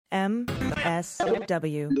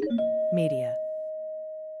MSW Media.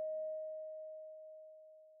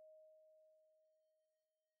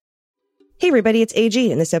 Hey everybody, it's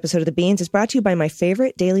AG, and this episode of The Beans is brought to you by my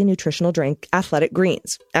favorite daily nutritional drink, Athletic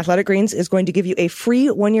Greens. Athletic Greens is going to give you a free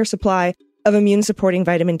 1-year supply of immune-supporting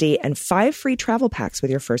vitamin D and 5 free travel packs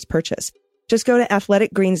with your first purchase. Just go to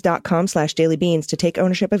athleticgreens.com/dailybeans to take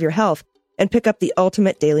ownership of your health and pick up the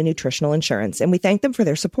ultimate daily nutritional insurance, and we thank them for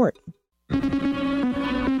their support.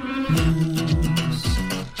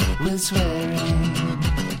 News with swearing.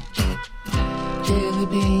 Daily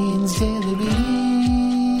Beans, Daily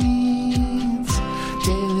Beans.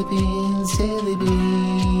 Daily Beans, Daily Beans.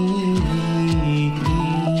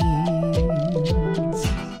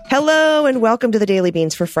 Hello and welcome to the Daily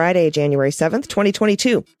Beans for Friday, January 7th,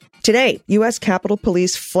 2022. Today, U.S. Capitol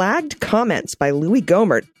Police flagged comments by Louis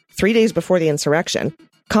Gohmert 3 days before the insurrection.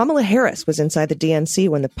 Kamala Harris was inside the DNC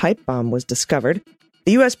when the pipe bomb was discovered.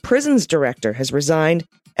 The U.S. Prisons Director has resigned,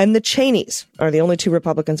 and the Cheneys are the only 2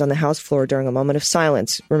 Republicans on the House floor during a moment of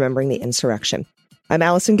silence remembering the insurrection. I'm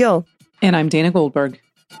Allison Gill. And I'm Dana Goldberg.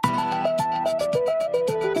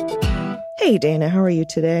 Hey, Dana, how are you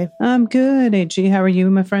today? I'm good, AG. How are you,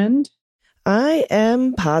 my friend? I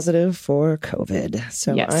am positive for COVID,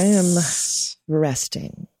 so yes. I am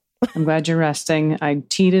resting. I'm glad you're resting. I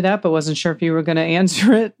teed it up. I wasn't sure if you were going to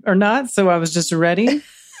answer it or not, so I was just ready.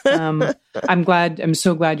 I'm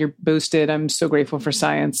so glad you're boosted. I'm so grateful for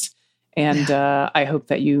science, and I hope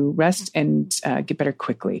that you rest and get better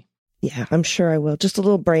quickly. Yeah, I'm sure I will. Just a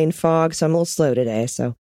little brain fog, so I'm a little slow today,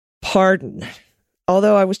 so pardon.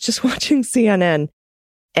 Although I was just watching CNN,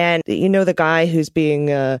 and you know the guy who's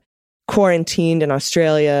being quarantined in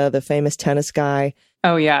Australia, the famous tennis guy?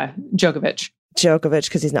 Oh, yeah, Djokovic,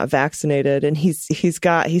 because he's not vaccinated, and he's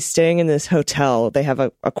staying in this hotel. They have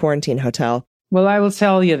a quarantine hotel. Well, I will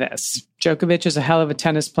tell you this. Djokovic is a hell of a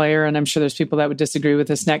tennis player, and I'm sure there's people that would disagree with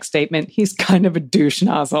this next statement. He's kind of a douche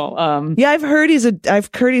nozzle. Yeah, I've heard he's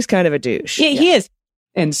kind of a douche. Yeah, he is.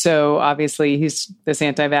 And so obviously he's this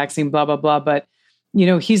anti-vaccine, blah, blah, blah. But, you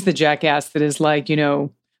know, he's the jackass that is like, you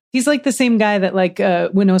know, he's like the same guy that like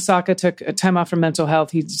when Osaka took a time off from mental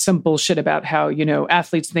health, he's some bullshit about how, you know,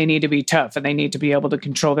 athletes, they need to be tough and they need to be able to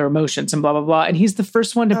control their emotions and blah, blah, blah. And he's the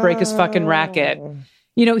first one to break his fucking racket.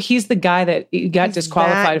 You know, he's the guy that got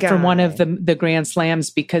disqualified from one of the Grand Slams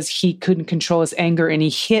because he couldn't control his anger, and he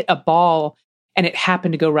hit a ball and it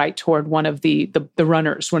happened to go right toward one of the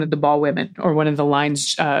runners, one of the ball women, or one of the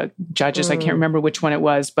lines judges. I can't remember which one it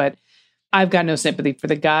was, but I've got no sympathy for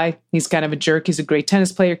the guy. He's kind of a jerk. He's a great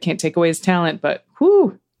tennis player. Can't take away his talent, but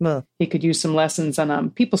he could use some lessons on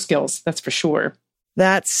people skills. That's for sure.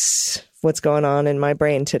 That's what's going on in my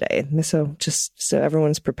brain today. So just so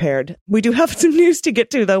everyone's prepared. We do have some news to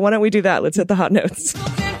get to, though. Why don't we do that? Let's hit the hot notes.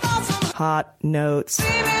 Hot notes.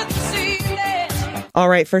 All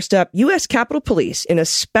right, first up, U.S. Capitol Police, in a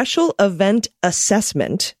special event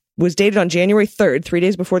assessment, was dated on January 3rd, 3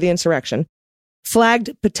 days before the insurrection,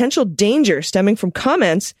 flagged potential danger stemming from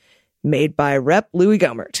comments made by Rep. Louis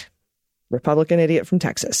Gohmert, Republican idiot from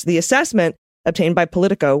Texas. The assessment, obtained by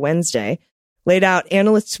Politico Wednesday, laid out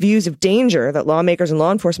analysts' views of danger that lawmakers and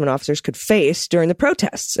law enforcement officers could face during the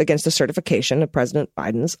protests against the certification of President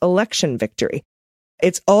Biden's election victory.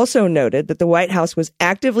 It's also noted that the White House was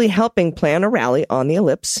actively helping plan a rally on the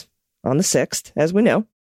Ellipse on the 6th, as we know.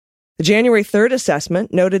 The January 3rd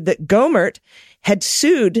assessment noted that Gohmert had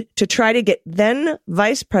sued to try to get then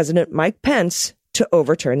Vice President Mike Pence to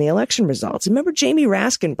overturn the election results. Remember, Jamie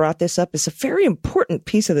Raskin brought this up as a very important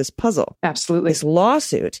piece of this puzzle. Absolutely. This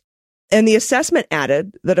lawsuit. And the assessment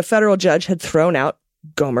added that a federal judge had thrown out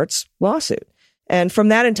Gohmert's lawsuit. And from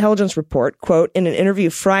that intelligence report, quote, in an interview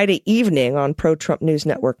Friday evening on pro-Trump news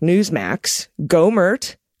network Newsmax,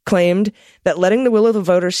 Gohmert claimed that letting the will of the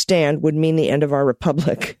voters stand would mean the end of our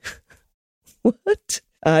republic. What?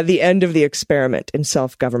 The end of the experiment in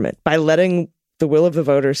self-government by letting the will of the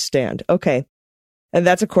voters stand. Okay. And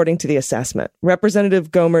that's according to the assessment.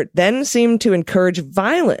 Representative Gohmert then seemed to encourage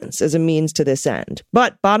violence as a means to this end.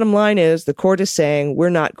 But bottom line is, the court is saying, we're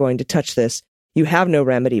not going to touch this. You have no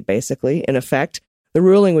remedy, basically. In effect, the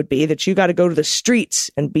ruling would be that you got to go to the streets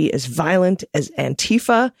and be as violent as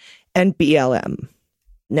Antifa and BLM.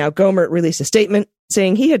 Now, Gohmert released a statement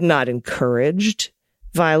saying he had not encouraged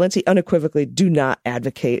violence. He unequivocally do not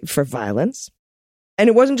advocate for violence. And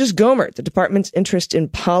it wasn't just Gohmert. The department's interest in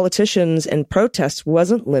politicians and protests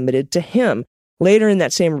wasn't limited to him. Later in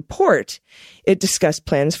that same report, it discussed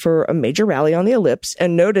plans for a major rally on the Ellipse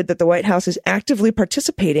and noted that the White House is actively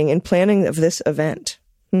participating in planning of this event.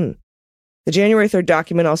 The January 3rd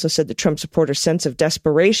document also said that Trump supporters' sense of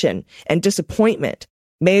desperation and disappointment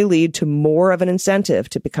may lead to more of an incentive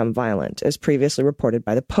to become violent, as previously reported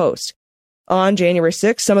by the Post. On January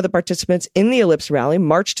 6th, some of the participants in the Ellipse rally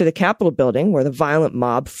marched to the Capitol building where the violent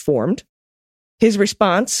mob formed. His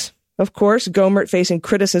response, of course, Gohmert, facing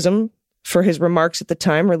criticism for his remarks at the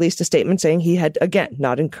time, released a statement saying he had, again,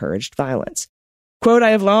 not encouraged violence. Quote,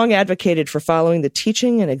 "I have long advocated for following the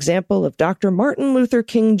teaching and example of Dr. Martin Luther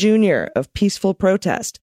King Jr. of peaceful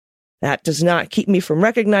protest. That does not keep me from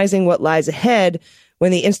recognizing what lies ahead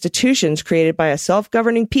when the institutions created by a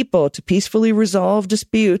self-governing people to peacefully resolve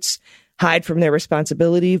disputes hide from their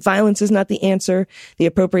responsibility. Violence is not the answer. The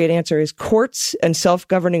appropriate answer is courts and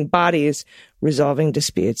self-governing bodies resolving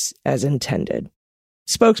disputes as intended."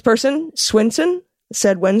 Spokesperson Swinson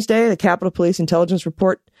said Wednesday the Capitol Police intelligence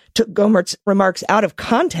report took Gohmert's remarks out of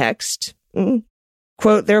context.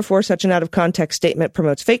 Quote, "Therefore, such an out-of-context statement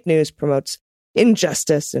promotes fake news, promotes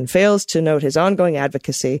injustice, and fails to note his ongoing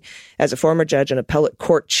advocacy as a former judge and appellate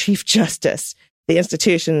court chief justice. The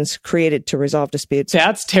institutions created to resolve disputes."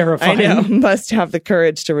 That's terrifying. I know, must have the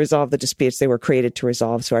courage to resolve the disputes they were created to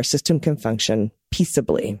resolve so our system can function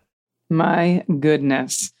peaceably. My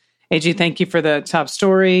goodness. AG, thank you for the top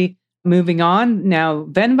story. Moving on, now,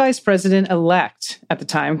 then Vice President-elect at the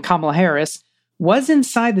time, Kamala Harris, was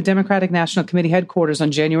inside the Democratic National Committee headquarters on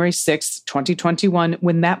January 6, 2021,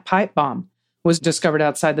 when that pipe bomb was discovered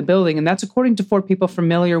outside the building. And that's according to 4 people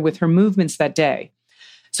familiar with her movements that day.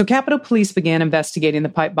 So Capitol Police began investigating the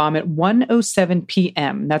pipe bomb at 1:07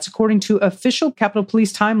 p.m. That's according to official Capitol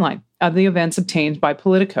Police timeline of the events obtained by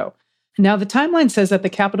Politico. Now, the timeline says that the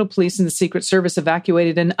Capitol Police and the Secret Service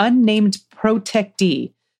evacuated an unnamed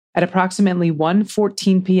protectee at approximately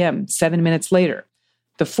 1:14 p.m., 7 minutes later.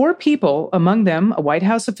 The 4 people, among them a White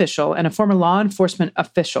House official and a former law enforcement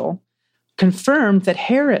official, confirmed that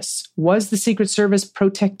Harris was the Secret Service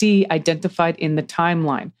protectee identified in the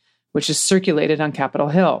timeline, which is circulated on Capitol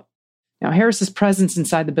Hill. Now, Harris's presence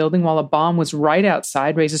inside the building while a bomb was right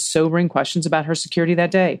outside raises sobering questions about her security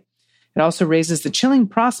that day. It also raises the chilling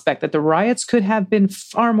prospect that the riots could have been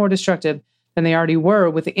far more destructive than they already were,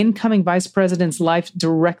 with the incoming vice president's life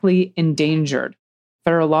directly endangered.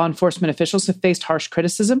 Federal law enforcement officials have faced harsh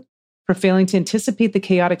criticism for failing to anticipate the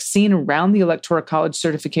chaotic scene around the Electoral College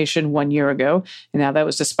certification 1 year ago, and now that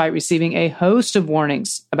was despite receiving a host of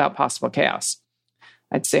warnings about possible chaos.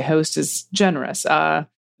 I'd say host is generous. There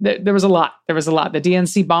was a lot. The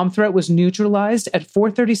DNC bomb threat was neutralized at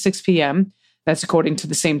 4:36 p.m. That's according to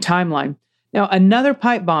the same timeline. Now, another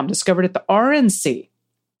pipe bomb discovered at the RNC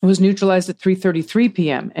was neutralized at 3:33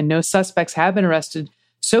 p.m., and no suspects have been arrested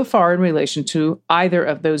so far in relation to either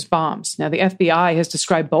of those bombs. Now, the FBI has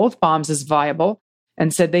described both bombs as viable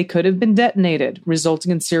and said they could have been detonated,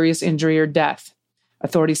 resulting in serious injury or death.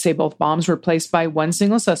 Authorities say both bombs were placed by one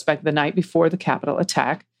single suspect the night before the Capitol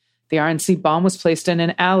attack. The RNC bomb was placed in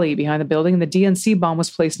an alley behind the building, and the DNC bomb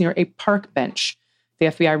was placed near a park bench. The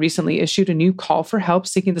FBI recently issued a new call for help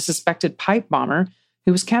seeking the suspected pipe bomber,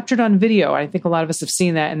 who was captured on video. I think a lot of us have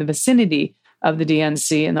seen that in the vicinity of the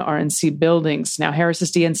DNC and the RNC buildings. Now,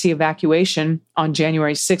 Harris's DNC evacuation on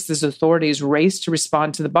January 6th, as authorities raced to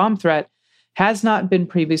respond to the bomb threat, has not been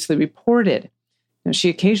previously reported. Now, she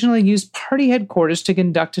occasionally used party headquarters to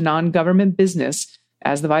conduct non-government business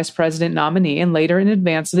as the vice president nominee and later in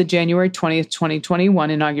advance of the January 20th, 2021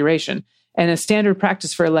 inauguration, and a standard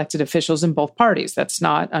practice for elected officials in both parties. That's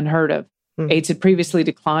not unheard of. Aides had previously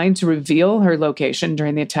declined to reveal her location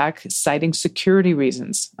during the attack, citing security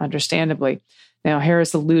reasons, understandably. Now,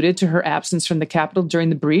 Harris alluded to her absence from the Capitol during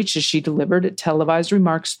the breach as she delivered televised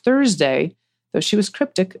remarks Thursday, though she was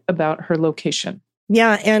cryptic about her location.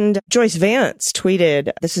 Yeah, and Joyce Vance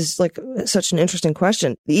tweeted, this is like such an interesting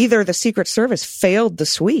question. Either the Secret Service failed the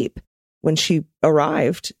sweep when she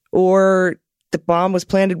arrived, or the bomb was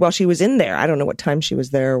planted while she was in there. I don't know what time she was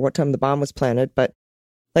there or what time the bomb was planted, but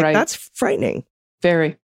that's frightening.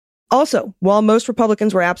 Very. Also, while most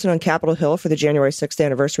Republicans were absent on Capitol Hill for the January 6th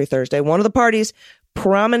anniversary Thursday, one of the party's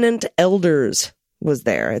prominent elders was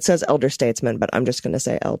there. It says elder statesman, but I'm just going to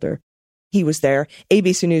say elder. He was there.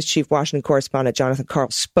 ABC News chief Washington correspondent Jonathan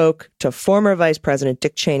Karl spoke to former Vice President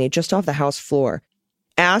Dick Cheney just off the House floor.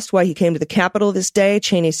 Asked why he came to the Capitol this day,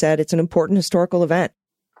 Cheney said it's an important historical event,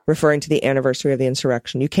 referring to the anniversary of the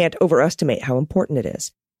insurrection. You can't overestimate how important it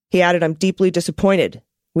is. He added, I'm deeply disappointed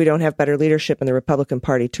we don't have better leadership in the Republican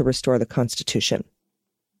Party to restore the Constitution.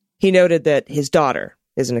 He noted that his daughter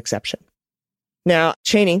is an exception. Now,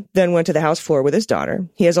 Cheney then went to the House floor with his daughter.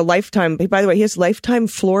 He has lifetime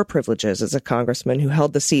floor privileges as a congressman who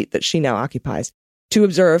held the seat that she now occupies to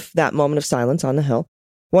observe that moment of silence on the Hill.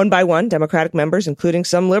 One by one, Democratic members, including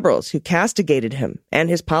some liberals who castigated him and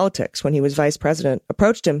his politics when he was vice president,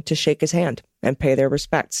 approached him to shake his hand and pay their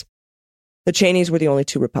respects. The Cheneys were the only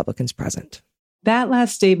two Republicans present. That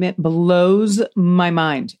last statement blows my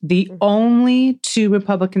mind. The only two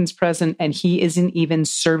Republicans present, and he isn't even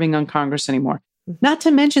serving on Congress anymore. Not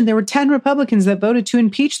to mention, there were 10 Republicans that voted to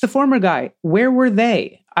impeach the former guy. Where were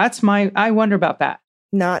they? I wonder about that.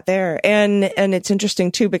 Not there. And it's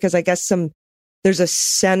interesting, too, because I guess some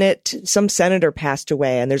senator passed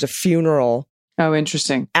away and there's a funeral. Oh,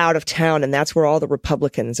 interesting. Out of town. And that's where all the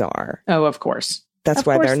Republicans are. Oh, of course. That's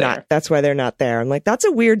why they're not. That's why they're not there. I'm like, that's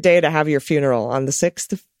a weird day to have your funeral on the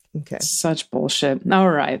 6th. Okay. Such bullshit.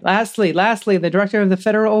 All right. Lastly, the director of the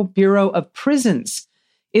Federal Bureau of Prisons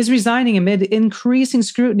is resigning amid increasing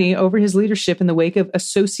scrutiny over his leadership in the wake of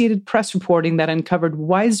Associated Press reporting that uncovered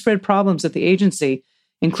widespread problems at the agency,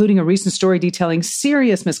 including a recent story detailing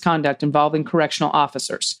serious misconduct involving correctional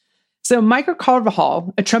officers. So Micah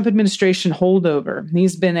Carvajal, a Trump administration holdover,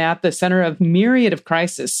 he's been at the center of myriad of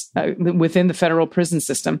crisis within the federal prison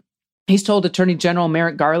system. He's told Attorney General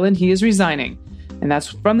Merrick Garland he is resigning, and that's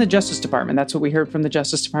from the Justice Department. That's what we heard from the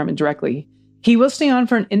Justice Department directly. He will stay on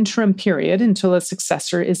for an interim period until a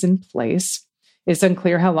successor is in place. It's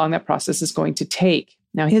unclear how long that process is going to take.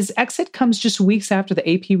 Now, his exit comes just weeks after the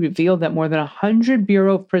AP revealed that more than 100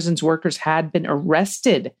 Bureau of Prisons workers had been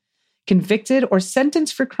arrested, convicted, or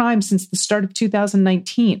sentenced for crimes since the start of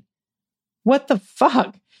 2019. What the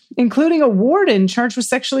fuck? Including a warden charged with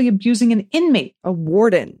sexually abusing an inmate. A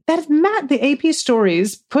warden. The AP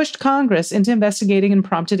stories pushed Congress into investigating and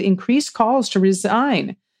prompted increased calls to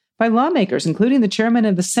resign by lawmakers, including the chairman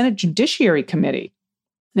of the Senate Judiciary Committee.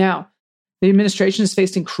 Now, the administration has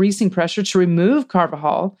faced increasing pressure to remove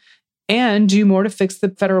Carvajal and do more to fix the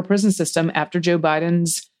federal prison system after Joe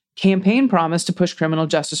Biden's campaign promise to push criminal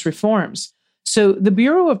justice reforms. So the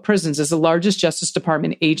Bureau of Prisons is the largest Justice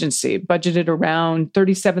Department agency, budgeted around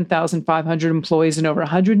 37,500 employees and over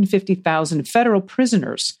 150,000 federal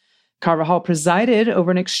prisoners. Carvajal presided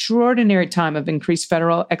over an extraordinary time of increased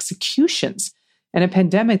federal executions and a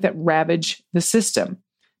pandemic that ravaged the system.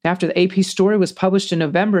 After the AP story was published in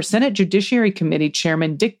November, Senate Judiciary Committee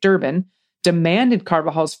Chairman Dick Durbin demanded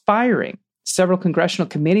Carvajal's firing. Several congressional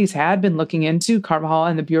committees had been looking into Carvajal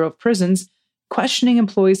and the Bureau of Prisons, questioning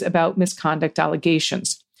employees about misconduct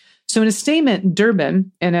allegations. So in a statement,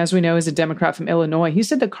 Durbin, and as we know is a Democrat from Illinois, he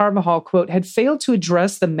said that Carvajal, quote, had failed to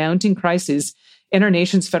address the mounting crises in our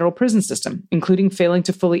nation's federal prison system, including failing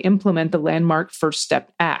to fully implement the landmark First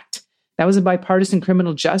Step Act. That was a bipartisan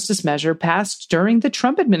criminal justice measure passed during the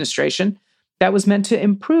Trump administration that was meant to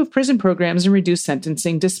improve prison programs and reduce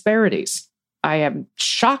sentencing disparities. I am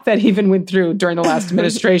shocked that even went through during the last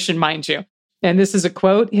administration, mind you. And this is a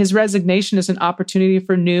quote: his resignation is an opportunity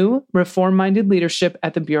for new, reform-minded leadership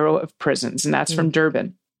at the Bureau of Prisons. And that's from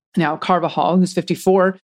Durbin. Now, Carvajal, who's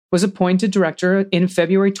 54, was appointed director in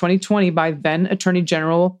February 2020 by then Attorney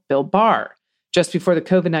General Bill Barr, just before the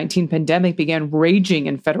COVID-19 pandemic began raging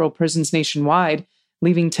in federal prisons nationwide,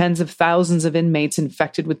 leaving tens of thousands of inmates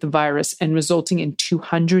infected with the virus and resulting in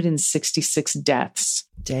 266 deaths.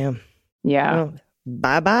 Damn. Yeah. Oh,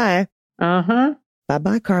 bye-bye. Uh-huh.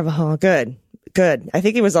 Bye-bye, Carvajal. Good. I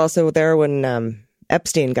think he was also there when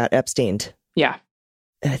Epstein got Epsteined. Yeah.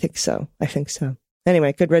 I think so.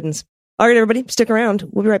 Anyway, good riddance. All right, everybody, stick around.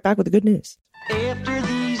 We'll be right back with the good news. After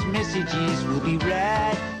these messages, we'll be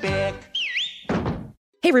right back.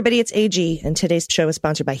 Hey, everybody, it's AG, and today's show is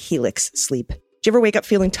sponsored by Helix Sleep. Do you ever wake up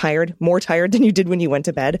feeling tired, more tired than you did when you went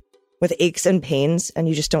to bed, with aches and pains, and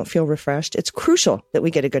you just don't feel refreshed? It's crucial that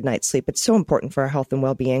we get a good night's sleep. It's so important for our health and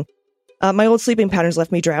well-being. My old sleeping patterns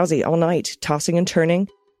left me drowsy all night, tossing and turning,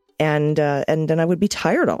 and then I would be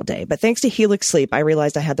tired all day. But thanks to Helix Sleep, I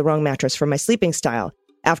realized I had the wrong mattress for my sleeping style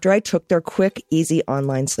after I took their quick, easy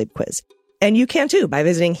online sleep quiz. And you can too by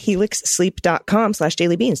visiting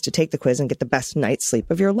helixsleep.com/dailybeans to take the quiz and get the best night's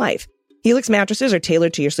sleep of your life. Helix mattresses are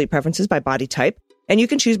tailored to your sleep preferences by body type, and you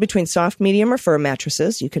can choose between soft, medium, or firm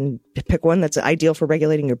mattresses. You can pick one that's ideal for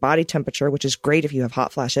regulating your body temperature, which is great if you have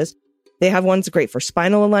hot flashes. They have ones great for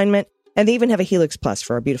spinal alignment, and they even have a Helix Plus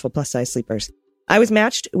for our beautiful plus-size sleepers. I was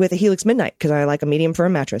matched with a Helix Midnight because I like a medium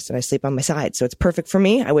firm mattress and I sleep on my side, so it's perfect for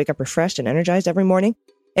me. I wake up refreshed and energized every morning.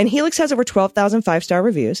 And Helix has over 12,000 five-star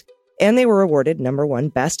reviews, and they were awarded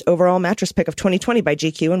 #1 Best Overall Mattress Pick of 2020 by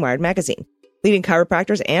GQ and Wired Magazine. Leading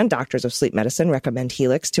chiropractors and doctors of sleep medicine recommend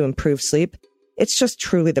Helix to improve sleep. It's just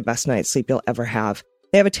truly the best night's sleep you'll ever have.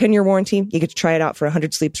 They have a 10-year warranty. You get to try it out for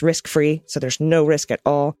 100 sleeps risk-free, so there's no risk at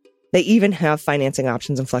all. They even have financing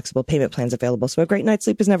options and flexible payment plans available, so a great night's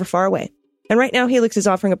sleep is never far away. And right now, Helix is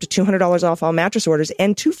offering up to $200 off all mattress orders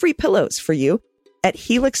and 2 free pillows for you at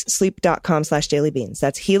helixsleep.com/dailybeans.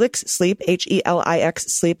 That's Helix Sleep,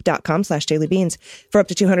 HELIX sleep.com/dailybeans for up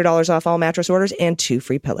to $200 off all mattress orders and 2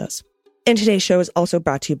 free pillows. And today's show is also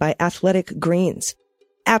brought to you by Athletic Greens.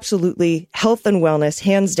 Absolutely, health and wellness,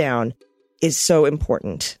 hands down, is so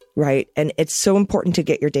important, right? And it's so important to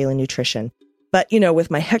get your daily nutrition. But,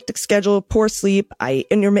 with my hectic schedule, poor sleep, I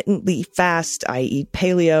intermittently fast, I eat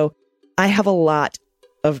paleo, I have a lot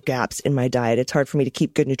of gaps in my diet. It's hard for me to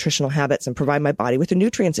keep good nutritional habits and provide my body with the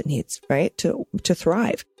nutrients it needs, right? To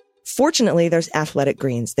thrive. Fortunately, there's Athletic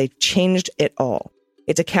Greens. They've changed it all.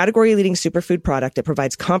 It's a category-leading superfood product that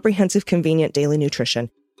provides comprehensive, convenient daily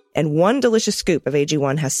nutrition. And one delicious scoop of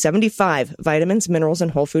AG1 has 75 vitamins, minerals,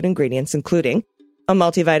 and whole food ingredients, including a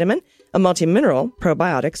multivitamin, a multi-mineral,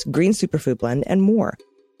 probiotics, green superfood blend, and more.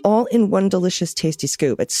 All in one delicious, tasty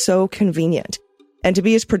scoop. It's so convenient. And to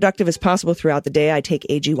be as productive as possible throughout the day, I take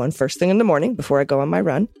AG1 first thing in the morning before I go on my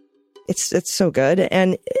run. It's so good.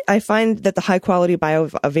 And I find that the high-quality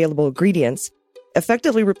bioavailable ingredients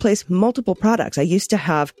effectively replace multiple products. I used to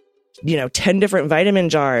have 10 different vitamin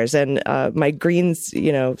jars and my greens,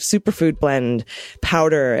 superfood blend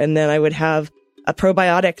powder. And then I would have a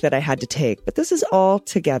probiotic that I had to take. But this is all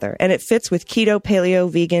together. And it fits with keto,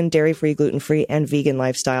 paleo, vegan, dairy-free, gluten-free, and vegan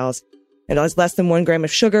lifestyles. It has less than 1 gram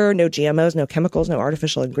of sugar, no GMOs, no chemicals, no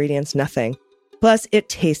artificial ingredients, nothing. Plus, it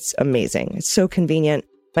tastes amazing. It's so convenient.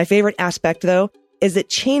 My favorite aspect, though, is it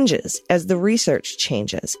changes as the research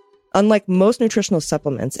changes. Unlike most nutritional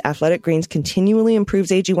supplements, Athletic Greens continually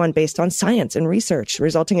improves AG1 based on science and research,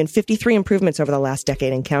 resulting in 53 improvements over the last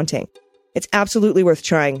decade and counting. It's absolutely worth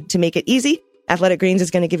trying. To make it easy, Athletic Greens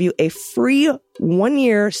is going to give you a free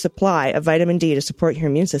 1-year supply of vitamin D to support your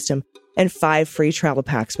immune system and 5 free travel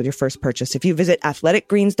packs with your first purchase if you visit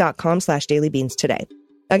athleticgreens.com/dailybeans today.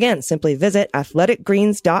 Again, simply visit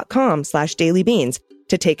athleticgreens.com/dailybeans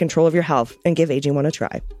to take control of your health and give AG1 a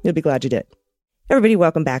try. You'll be glad you did. Everybody,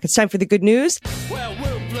 welcome back. It's time for the good news. Well,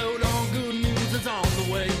 we'll float on, good news is on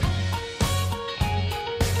the way.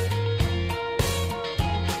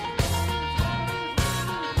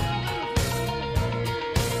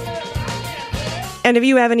 And if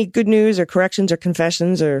you have any good news or corrections or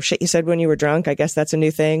confessions or shit you said when you were drunk, I guess that's a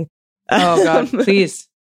new thing. Oh, God, please.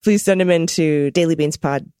 Please send them in to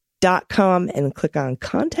dailybeanspod.com and click on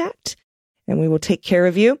contact, and we will take care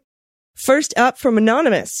of you. First up from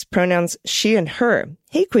Anonymous, pronouns she and her.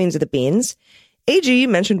 Hey, Queens of the Beans. AG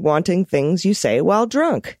mentioned wanting things you say while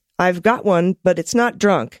drunk. I've got one, but it's not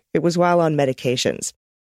drunk. It was while on medications.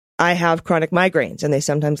 I have chronic migraines, and they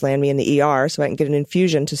sometimes land me in the ER so I can get an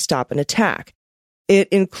infusion to stop an attack. It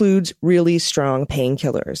includes really strong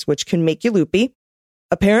painkillers, which can make you loopy.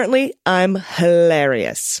 Apparently, I'm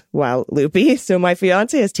hilarious while loopy, so my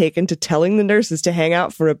fiance has taken to telling the nurses to hang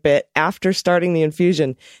out for a bit after starting the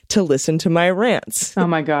infusion to listen to my rants. Oh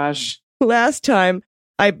my gosh. Last time,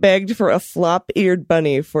 I begged for a flop-eared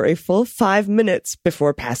bunny for a full 5 minutes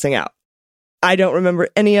before passing out. I don't remember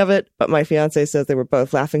any of it, but my fiance says they were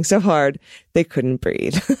both laughing so hard they couldn't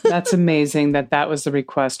breathe. That's amazing that was the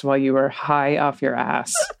request while you were high off your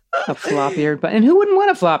ass. A flop-eared bunny. And who wouldn't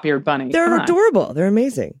want a flop-eared bunny? They're adorable. They're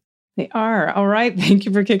amazing. They are. All right. Thank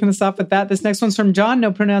you for kicking us off with that. This next one's from John.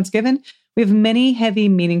 No pronouns given. We have many heavy,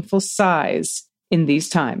 meaningful sighs in these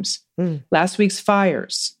times. Last week's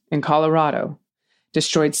fires in Colorado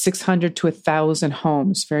destroyed 600 to 1,000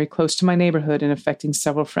 homes very close to my neighborhood and affecting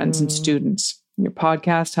several friends and students. Your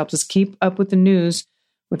podcast helps us keep up with the news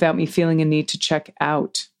without me feeling a need to check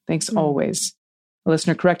out. Thanks always. A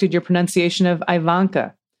listener corrected your pronunciation of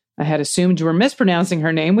Ivanka. I had assumed you were mispronouncing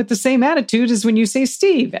her name with the same attitude as when you say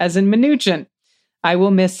Steve, as in Mnuchin. I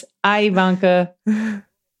will miss Ivanka.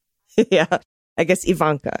 Yeah, I guess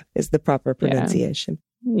Ivanka is the proper pronunciation.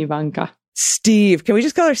 Yeah. Ivanka. Steve. Can we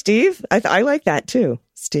just call her Steve? I like that too.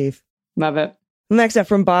 Steve. Love it. Next up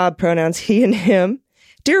from Bob, pronouns he and him.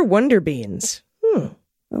 Dear Wonder Beans. I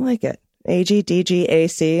like it. AG, DG,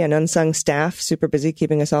 AC, and unsung staff, super busy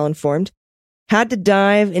keeping us all informed. Had to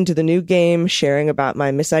dive into the new game sharing about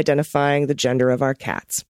my misidentifying the gender of our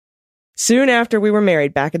cats. Soon after we were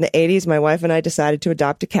married back in the 80s, my wife and I decided to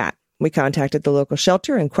adopt a cat. We contacted the local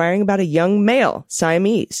shelter inquiring about a young male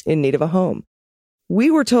Siamese in need of a home. We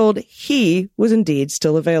were told he was indeed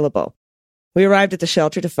still available. We arrived at the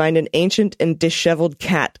shelter to find an ancient and disheveled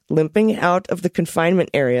cat limping out of the confinement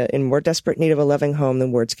area in more desperate need of a loving home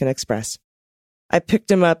than words can express. I picked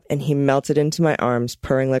him up and he melted into my arms,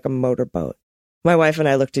 purring like a motorboat. My wife and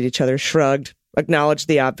I looked at each other, shrugged, acknowledged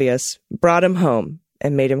the obvious, brought him home,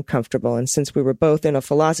 and made him comfortable. And since we were both in a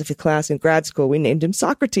philosophy class in grad school, we named him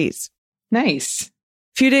Socrates. Nice.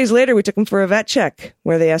 few days later, we took him for a vet check,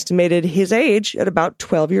 where they estimated his age at about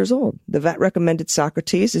 12 years old. The vet recommended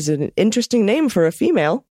Socrates as an interesting name for a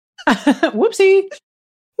female. Whoopsie.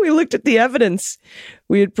 We looked at the evidence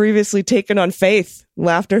we had previously taken on faith,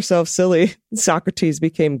 laughed ourselves silly. Socrates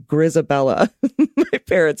became Grisabella. My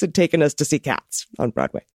parents had taken us to see Cats on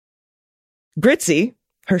Broadway. Gritzy,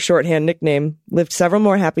 her shorthand nickname, lived several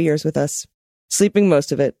more happy years with us, sleeping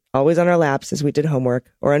most of it, always on our laps as we did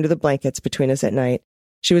homework or under the blankets between us at night.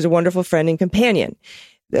 She was a wonderful friend and companion,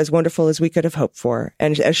 as wonderful as we could have hoped for.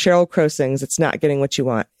 And as Sheryl Crow sings, it's not getting what you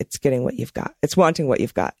want, it's getting what you've got. It's wanting what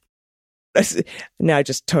you've got. Now I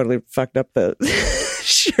just totally fucked up the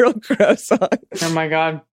Sheryl Crow song. Oh my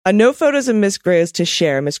God. No photos of Miss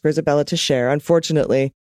Grisabella to share,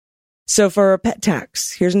 unfortunately. So for our pet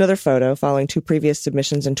tax, here's another photo following 2 previous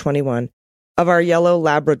submissions in 21 of our yellow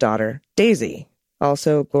Labrador, Daisy,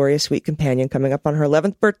 also glorious sweet companion, coming up on her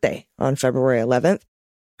 11th birthday on February 11th.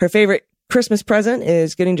 Her favorite Christmas present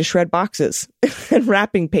is getting to shred boxes and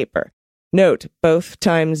wrapping paper. Note, both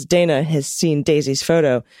times Dana has seen Daisy's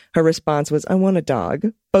photo, her response was, I want a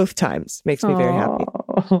dog. Both times. Makes me very happy.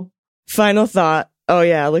 Final thought. Oh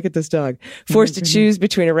yeah, look at this dog. Forced to choose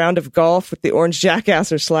between a round of golf with the orange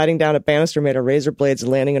jackass or sliding down a banister made of razor blades and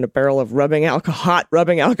landing in a barrel of hot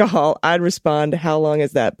rubbing alcohol, I'd respond, how long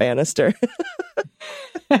is that banister?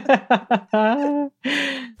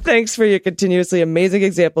 Thanks for your continuously amazing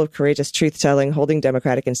example of courageous truth-telling, holding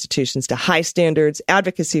democratic institutions to high standards,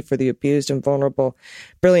 advocacy for the abused and vulnerable,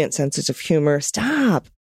 brilliant senses of humor. Stop.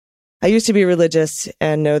 I used to be religious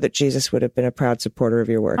and know that Jesus would have been a proud supporter of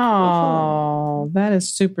your work. Oh, that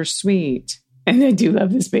is super sweet. And I do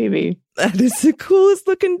love this baby. That is the coolest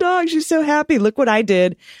looking dog. She's so happy. Look what I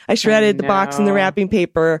did. I shredded the box and the wrapping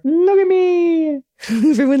paper. Look at me.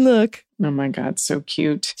 Everyone look. Oh my God, so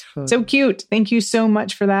cute. So cute. Thank you so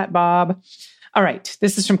much for that, Bob. All right,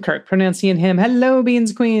 this is from Kirk, pronouncing him. Hello,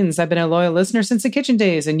 Beans Queens. I've been a loyal listener since the kitchen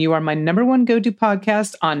days, and you are my #1 go-to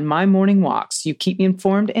podcast on my morning walks. You keep me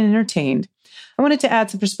informed and entertained. I wanted to add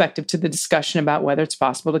some perspective to the discussion about whether it's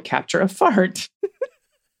possible to capture a fart.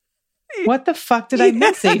 What the fuck did I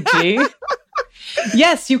miss, AG?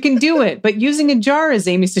 Yes, you can do it, but using a jar, as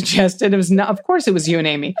Amy suggested, it was not. Of course, it was you and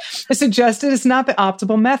Amy. I suggested it's not the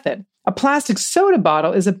optimal method. A plastic soda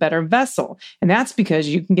bottle is a better vessel, and that's because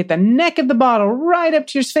you can get the neck of the bottle right up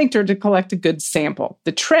to your sphincter to collect a good sample.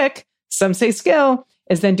 The trick, some say skill,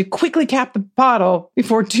 is then to quickly cap the bottle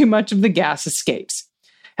before too much of the gas escapes.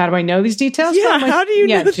 How do I know these details? Yeah, how do you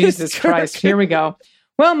know this, Jesus Christ, here we go.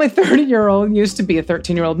 Well, my 30-year-old used to be a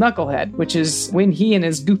 13-year-old knucklehead, which is when he and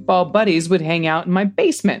his goofball buddies would hang out in my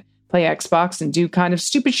basement, play Xbox, and do kind of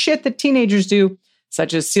stupid shit that teenagers do,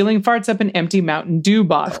 such as sealing farts up in empty Mountain Dew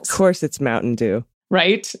bottles. Of course it's Mountain Dew.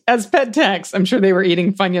 Right? As pet tax. I'm sure they were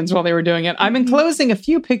eating Funyuns while they were doing it. I'm enclosing a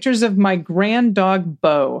few pictures of my grand dog,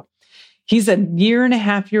 Bo. He's a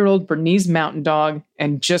 1.5-year-old Bernese mountain dog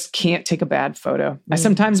and just can't take a bad photo. I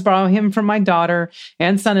sometimes borrow him from my daughter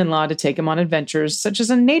and son-in-law to take him on adventures, such as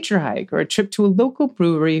a nature hike or a trip to a local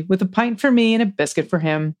brewery with a pint for me and a biscuit for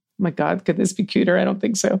him. Oh my God, could this be cuter? I don't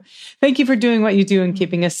think so. Thank you for doing what you do and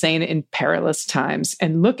keeping us sane in perilous times.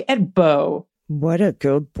 And look at Bo. What a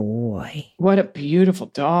good boy. What a beautiful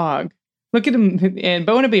dog. Look at him. And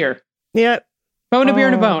Bo and a beer. Yep. Bo and a beer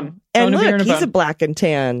and a bone. And look, he's a black and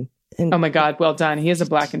tan. And oh my God, well done. He is a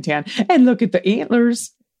black and tan. And look at the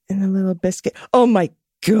antlers. And a little biscuit. Oh my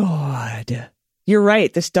God. You're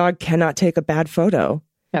right. This dog cannot take a bad photo.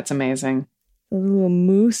 That's amazing. The little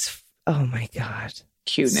moose. Oh my God.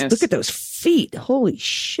 Cuteness. Look at those feet. Holy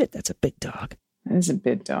shit, that's a big dog. That is a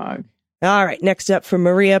big dog. All right, next up for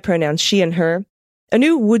Maria, pronouns she and her. A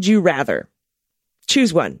new would you rather.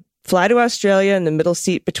 Choose one. Fly to Australia in the middle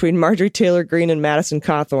seat between Marjorie Taylor Greene and Madison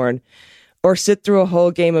Cawthorn, or sit through a whole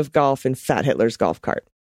game of golf in Fat Hitler's golf cart.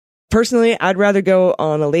 Personally, I'd rather go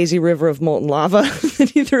on a lazy river of molten lava than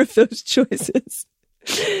either of those choices.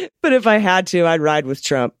 But if I had to, I'd ride with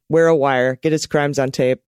Trump, wear a wire, get his crimes on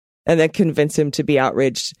tape, and then convince him to be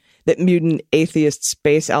outraged that mutant atheist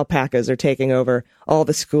space alpacas are taking over all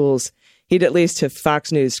the schools. He'd at least have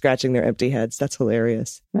Fox News scratching their empty heads. That's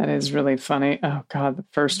hilarious. That is really funny. Oh, God, the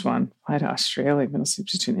first one. Fly to Australia, middle seat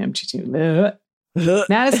between MGT.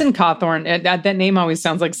 Madison Cawthorn, that name always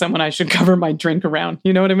sounds like someone I should cover my drink around.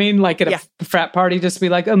 You know what I mean? Like at a frat party, just be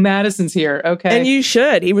like, oh, Madison's here. Okay. And you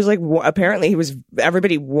should. He was like, apparently he was,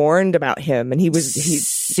 everybody warned about him. And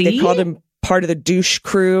they called him part of the douche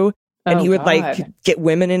crew. And he would like get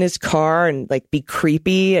women in his car and like be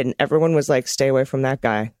creepy. And everyone was like, stay away from that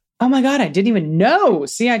guy. Oh my God, I didn't even know.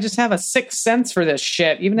 See, I just have a sixth sense for this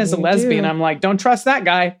shit. Even as a lesbian, I'm like, don't trust that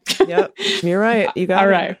guy. Yep. You're right. You got All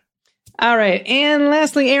it. right. All right. And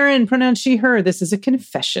lastly, Erin, pronounced she, her. This is a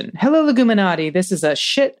confession. Hello, Leguminati. This is a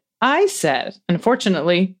shit I said.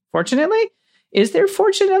 Unfortunately, is there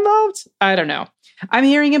fortune involved? I don't know. I'm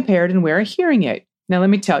hearing impaired and wear a hearing aid. Now,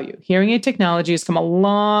 let me tell you, hearing aid technology has come a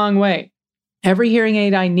long way. Every hearing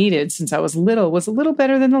aid I needed since I was a little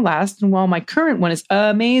better than the last. And while my current one is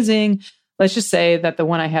amazing, let's just say that the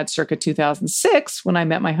one I had circa 2006, when I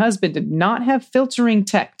met my husband, did not have filtering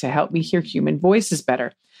tech to help me hear human voices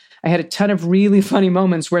better. I had a ton of really funny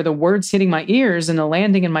moments where the words hitting my ears and the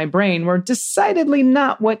landing in my brain were decidedly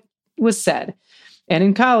not what was said. And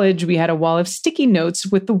in college, we had a wall of sticky notes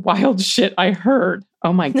with the wild shit I heard.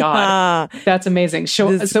 Oh my God. That's amazing.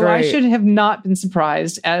 So I should have not been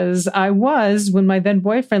surprised as I was when my then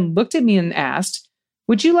boyfriend looked at me and asked,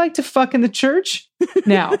 would you like to fuck in the church?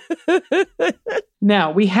 Now,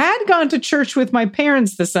 we had gone to church with my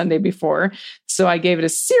parents the Sunday before, so I gave it a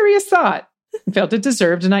serious thought. Felt it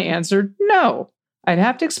deserved, and I answered no. I'd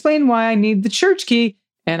have to explain why I need the church key,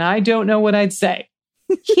 and I don't know what I'd say.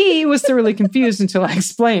 He was thoroughly confused until I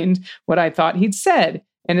explained what I thought he'd said,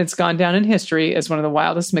 and it's gone down in history as one of the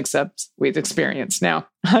wildest mix-ups we've experienced. Now,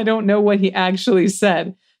 I don't know what he actually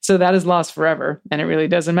said, so that is lost forever, and it really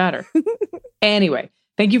doesn't matter. Anyway,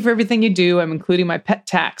 thank you for everything you do. I'm including my pet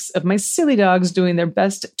tax of my silly dogs doing their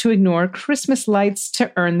best to ignore Christmas lights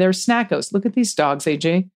to earn their snackos. Look at these dogs,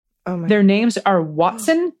 AJ. Their names are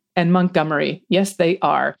Watson and Montgomery. Yes, they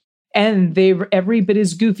are. And they're every bit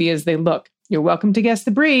as goofy as they look. You're welcome to guess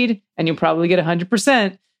the breed, and you'll probably get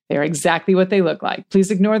 100%. They are exactly what they look like.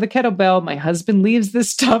 Please ignore the kettlebell. My husband leaves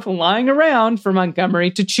this stuff lying around for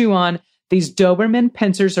Montgomery to chew on. These Doberman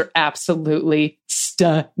Pinschers are absolutely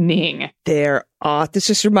stunning. This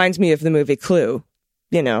just reminds me of the movie Clue,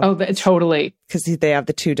 you know. Oh, totally. Because they have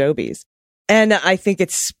the two Dobies. And I think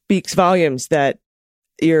it speaks volumes that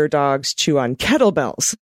your dogs chew on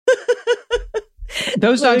kettlebells.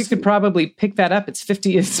 Those dogs could probably pick that up. It's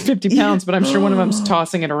 50 pounds, but I'm sure one of them's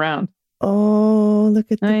tossing it around. Oh,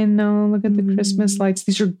 look at that. I know. Look at the Christmas lights.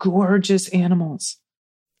 These are gorgeous animals.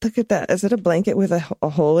 Look at that. Is it a blanket with a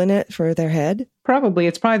hole in it for their head? Probably.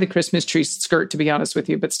 It's probably the Christmas tree skirt, to be honest with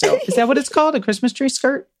you, but still. Is that what it's called? A Christmas tree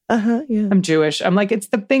skirt? Uh-huh, yeah. I'm Jewish. I'm like, it's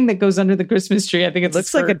the thing that goes under the Christmas tree. I think it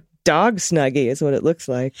looks like a dog snuggie is what it looks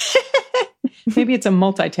like. Maybe it's a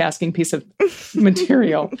multitasking piece of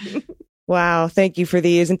material. Wow. Thank you for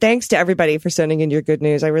these. And thanks to everybody for sending in your good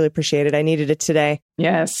news. I really appreciate it. I needed it today.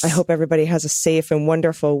 Yes. I hope everybody has a safe and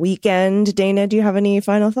wonderful weekend. Dana, do you have any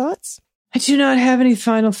final thoughts? I do not have any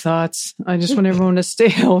final thoughts. I just want everyone to stay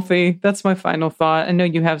healthy. That's my final thought. I know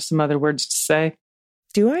you have some other words to say.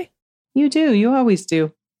 Do I? You do. You always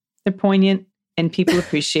do. They're poignant and people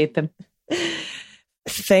appreciate them.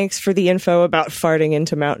 Thanks for the info about farting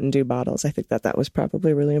into Mountain Dew bottles. I think that was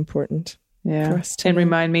probably really important. Yeah. And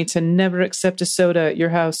remind me to never accept a soda at your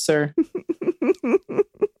house, sir.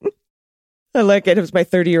 I like it. It was my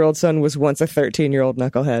 30-year-old son was once a 13-year-old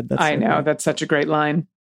knucklehead. I know. That's such a great line.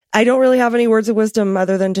 I don't really have any words of wisdom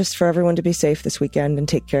other than just for everyone to be safe this weekend and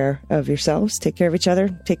take care of yourselves, take care of each other,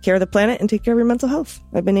 take care of the planet, and take care of your mental health.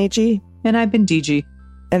 I've been AG. And I've been DG.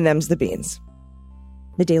 And them's the beans.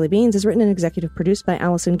 The Daily Beans is written and executive produced by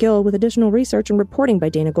Allison Gill with additional research and reporting by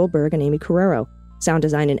Dana Goldberg and Amy Carrero. Sound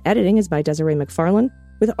design and editing is by Desiree McFarlane,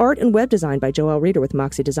 with art and web design by Joelle Reeder with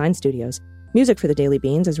Moxie Design Studios. Music for The Daily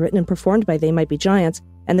Beans is written and performed by They Might Be Giants,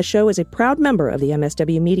 and the show is a proud member of the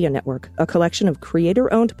MSW Media Network, a collection of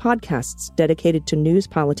creator-owned podcasts dedicated to news,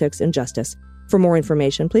 politics, and justice. For more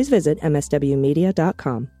information, please visit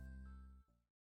mswmedia.com.